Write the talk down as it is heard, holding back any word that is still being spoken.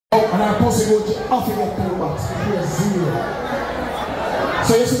and our pussy go off in your toolbox. You're zero.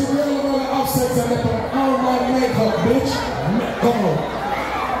 So you see the real amount of offsets and let them all my makeup, bitch. Come on.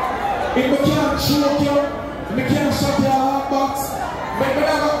 If we can't choke you, if we can't shut your heart box, but we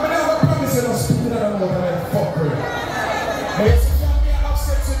never promise you to speak to that mouth and then fuck her. But you see if you have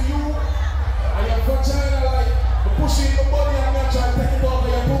offsets with you, and your vagina like, you push it in the body and you try to take it off,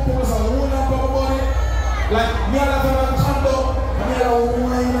 and your poo-poo is a roll up on the body. Like, me and a condom, and me and a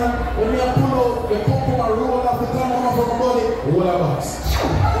wine, and when me a pull out, the poo-poo and roll up the condom off of the body, roll a box.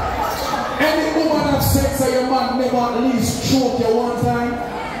 Any woman have sex that your man never at least choke you one time?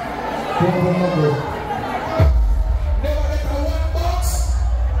 Never get a one box?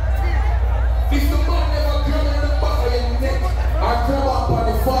 If the man never grab in the back of your neck or grab up on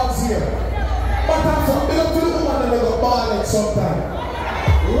the falls here, but I'm from big up to the woman and they go ball it sometime.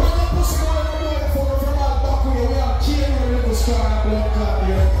 When you pussy go in the morning for the from all back here, we are killing a little strong and blood clot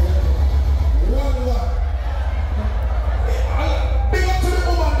here. One. Big up to the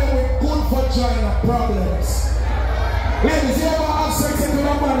woman that with good vagina problems. Ladies, you ever have sex with a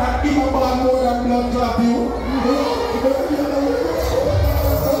man and he will burn more than blood clot you?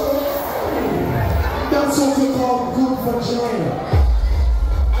 That's what you call good vagina.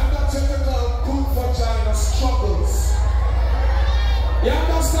 And that's what you call good vagina struggles. You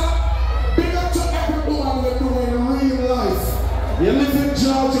understand? Big up to every woman we're doing in real life. You live in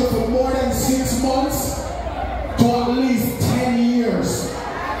Georgia for more than 6 months to at least 10 years.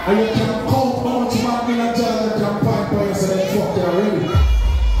 And you can count how much man in a Georgia can find by yourself and fuck you already.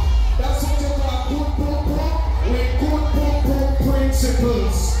 That's what you call good pum-pum with good pum-pum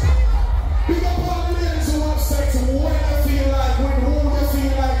principles. Big up all the ladies who have sex when you feel like, when who you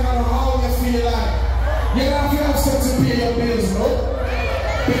feel like, and how you feel like. You don't have to have sex to pay your bills, no?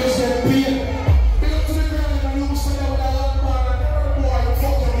 Bills get paid. Big up to the girl and you stay there with a young man and every boy you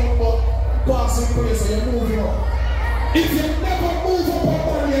fuck him but passing place and you're moving up. If you never move up on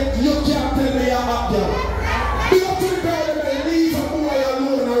money, you can't tell me you're up there. Big up to the girl and they leave a boy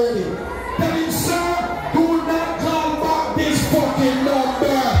alone already. Tell him, sir, do not call back this fucking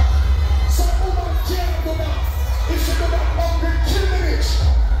number. Some woman can't do that. If she do that hungry, kill the bitch.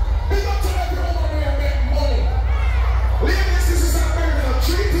 Big up to every woman where you make money. Ladies, this is America.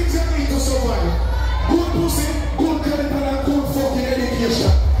 3 things you need to survive. Good pussy, good credit, and good fucking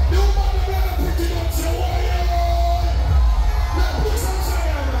education.